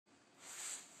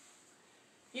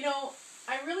You know,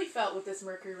 I really felt with this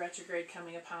Mercury retrograde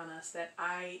coming upon us that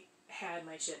I had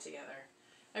my shit together.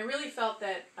 I really felt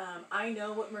that I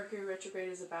know what Mercury retrograde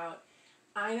is about.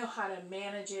 I know how to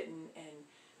manage it and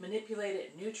manipulate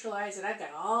it, and neutralize it. I've got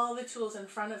all the tools in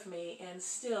front of me, and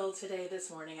still today,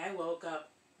 this morning, I woke up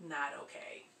not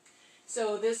okay.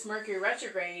 So this Mercury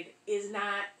retrograde is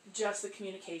not just the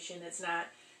communication. It's not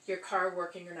your car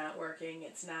working or not working.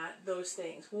 It's not those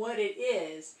things. What it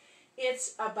is,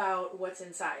 it's about what's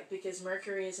inside, because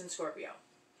Mercury is in Scorpio.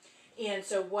 And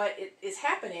so what is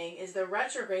happening is the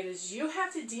retrograde is you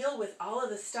have to deal with all of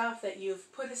the stuff that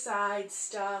you've put aside,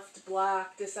 stuffed,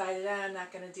 blocked, decided, I'm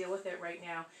not going to deal with it right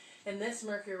now. And this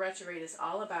Mercury retrograde is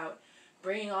all about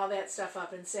bringing all that stuff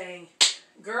up and saying,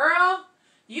 girl,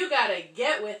 you got to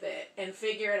get with it and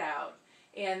figure it out.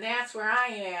 And that's where I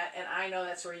am at, and I know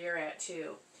that's where you're at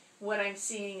too. What I'm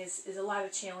seeing is a lot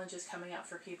of challenges coming up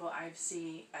for people. I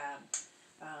see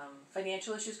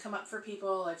financial issues come up for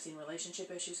people. I've seen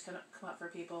relationship issues come up for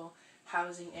people,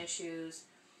 housing issues.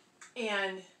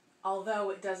 And although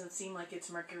it doesn't seem like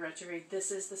it's Mercury retrograde,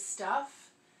 this is the stuff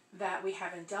that we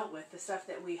haven't dealt with, the stuff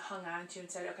that we hung on to and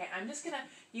said, okay, I'm just going to,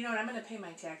 you know what, I'm going to pay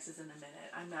my taxes in a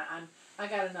minute. I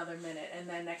got another minute. And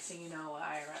then next thing you know,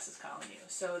 IRS is calling you.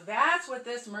 So that's what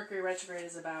this Mercury retrograde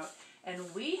is about.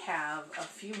 And we have a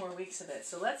few more weeks of it.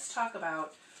 So let's talk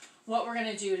about what we're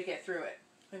going to do to get through it.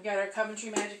 We've got our Coventry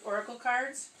Magic Oracle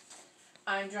cards.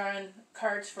 I'm drawing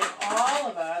cards for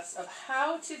all of us of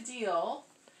how to deal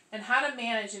and how to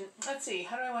manage. And let's see,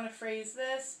 how do I want to phrase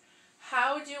this?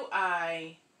 How do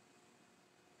I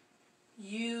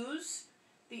use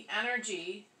the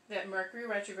energy that Mercury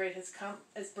retrograde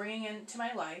is bringing into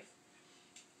my life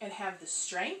and have the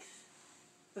strength,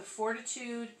 the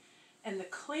fortitude, and the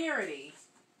clarity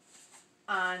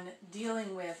on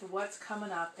dealing with what's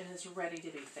coming up and is ready to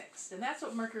be fixed. And that's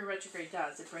what Mercury retrograde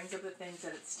does. It brings up the things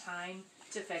that it's time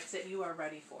to fix that you are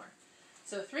ready for.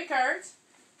 So 3 cards.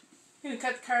 You can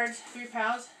cut the cards 3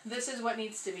 piles. This is what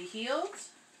needs to be healed.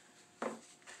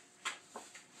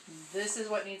 This is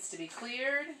what needs to be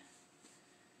cleared.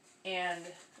 And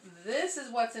this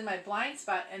is what's in my blind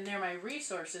spot, and they're my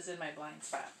resources in my blind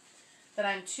spot. That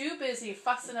I'm too busy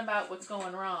fussing about what's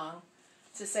going wrong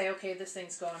to say, okay, this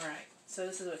thing's going right. So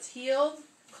this is what's healed,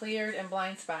 cleared, and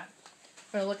blind spot.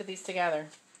 We're going to look at these together.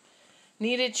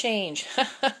 Needed change.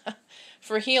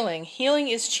 For healing. Healing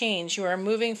is change. You are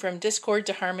moving from discord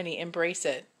to harmony. Embrace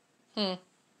it.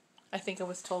 I think I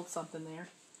was told something there.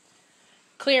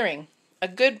 Clearing. A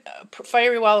good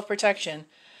fiery wall of protection.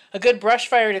 A good brush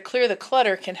fire to clear the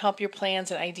clutter can help your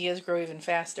plans and ideas grow even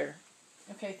faster.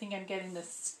 Okay, I think I'm getting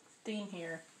this theme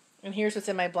here. And here's what's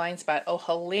in my blind spot. Oh,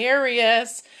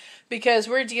 hilarious. Because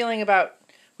we're dealing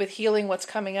with healing what's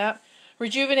coming up.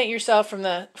 Rejuvenate yourself from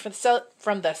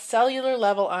the cellular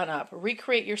level on up.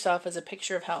 Recreate yourself as a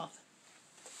picture of health.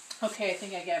 Okay, I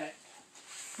think I get it.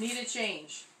 Needed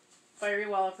change. Fiery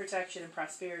wall of protection and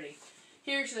prosperity.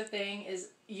 Here's the thing is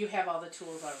you have all the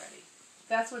tools already.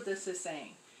 That's what this is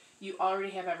saying. You already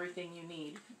have everything you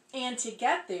need. And to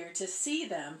get there, to see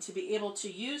them, to be able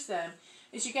to use them,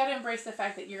 is you got to embrace the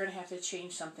fact that you're going to have to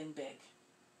change something big.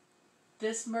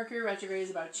 This Mercury retrograde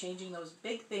is about changing those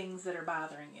big things that are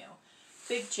bothering you.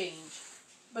 Big change.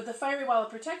 But the fiery wall of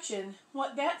protection,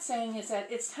 what that's saying is that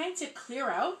it's time to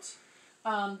clear out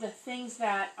the things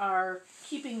that are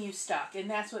keeping you stuck. And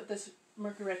that's what this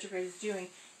Mercury retrograde is doing.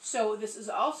 So this is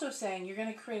also saying you're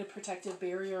going to create a protective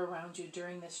barrier around you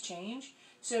during this change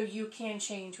so you can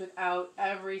change without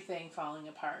everything falling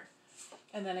apart.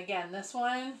 And then again, this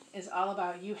one is all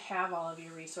about you have all of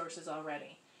your resources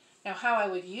already. Now how I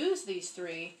would use these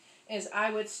 3 is I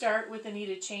would start with the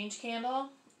needed change candle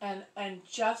and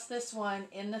just this one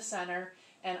in the center,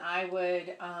 and I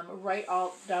would write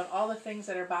down all the things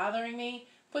that are bothering me,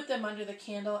 put them under the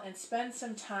candle, and spend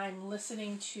some time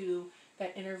listening to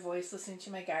that inner voice, listening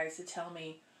to my guides to tell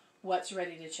me what's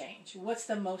ready to change. What's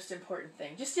the most important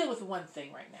thing? Just deal with one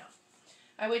thing right now.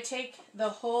 I would take the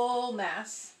whole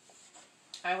mess.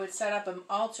 I would set up an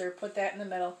altar, put that in the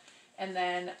middle, and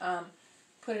then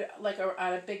put it like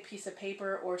on a big piece of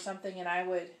paper or something, and I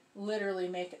would literally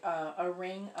make a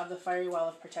ring of the fiery wall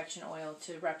of protection oil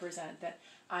to represent that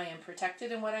I am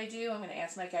protected in what I do. I'm going to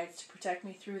ask my guides to protect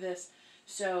me through this.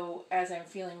 So as I'm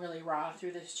feeling really raw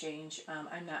through this change,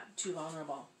 I'm not too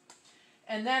vulnerable.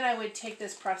 And then I would take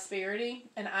this prosperity,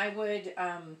 and I would,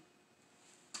 I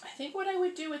think what I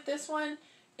would do with this one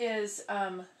is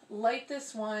light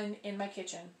this one in my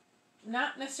kitchen.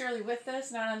 Not necessarily with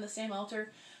this, not on the same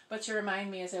altar, but to remind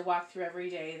me as I walk through every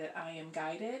day that I am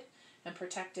guided and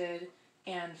protected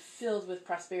and filled with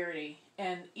prosperity.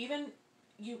 And even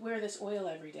you wear this oil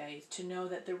every day to know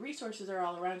that the resources are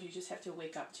all around you. You just have to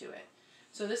wake up to it.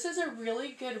 So this is a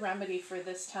really good remedy for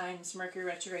this time's Mercury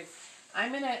retrograde.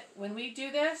 When we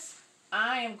do this,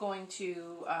 I am going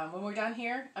to, when we're done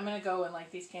here, I'm going to go and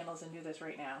light these candles and do this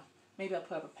right now. Maybe I'll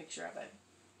put up a picture of it.